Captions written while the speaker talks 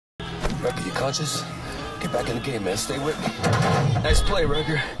Wrecker, you conscious? Get back in the game, man. Stay with me. Nice play,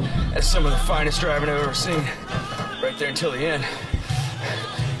 Wrecker. That's some of the finest driving I've ever seen. Right there until the end.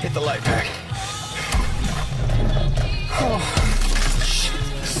 Hit the light pack. Oh, shit.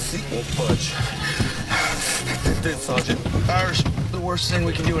 The seat won't budge. It did, Sergeant. Irish, the worst thing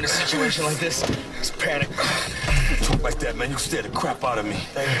we can do in a situation like this is panic. Talk like that, man. You scare the crap out of me.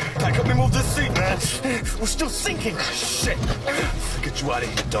 Hey, Pat, help me move this seat, man. We're still sinking. Shit. Get you out of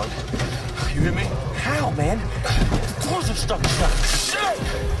here, Doug. You hear me? How, man? The doors are stuck shut. Shit!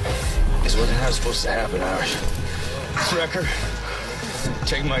 This wasn't how it's supposed to happen, Irish. Wrecker,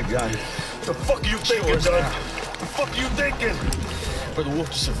 take my gun. The fuck are you thinking, Doug? The fuck are you thinking? For the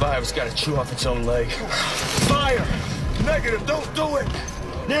wolf to survive, it's got to chew off its own leg. Fire! Negative, don't do it!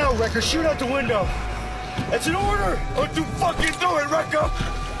 Now, Wrecker, shoot out the window. That's an order! Don't you fucking do it, Wrecker!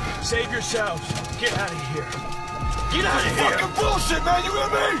 Save yourselves. Get out of here. Get out of here! Fucking bullshit, man, you hear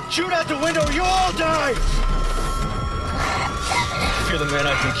me? Shoot out the window, you all die! If you're the man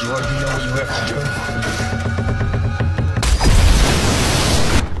I think you are, you know what you have to do.